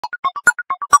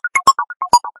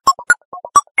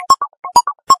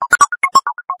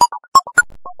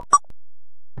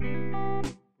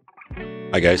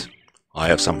Hi guys, I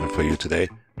have something for you today.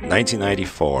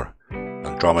 1994,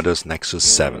 Andromeda's Nexus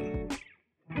 7.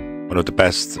 One of the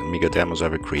best Amiga demos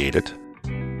ever created.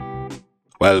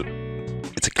 Well,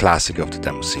 it's a classic of the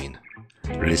demo scene.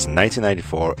 Released in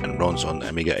 1994 and runs on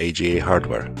Amiga AGA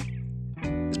hardware.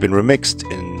 It's been remixed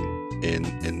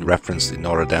in reference in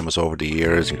other demos over the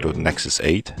years, including Nexus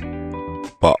 8.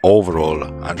 But overall,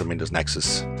 Andromeda's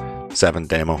Nexus 7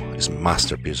 demo is a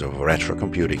masterpiece of retro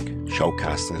computing,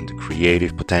 showcasing the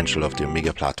creative potential of the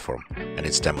Amiga platform and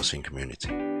its demo scene community.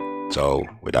 So,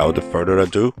 without further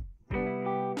ado,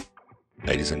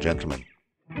 ladies and gentlemen,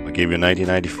 I give you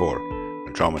 1994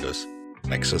 Andromeda's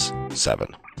Nexus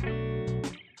 7.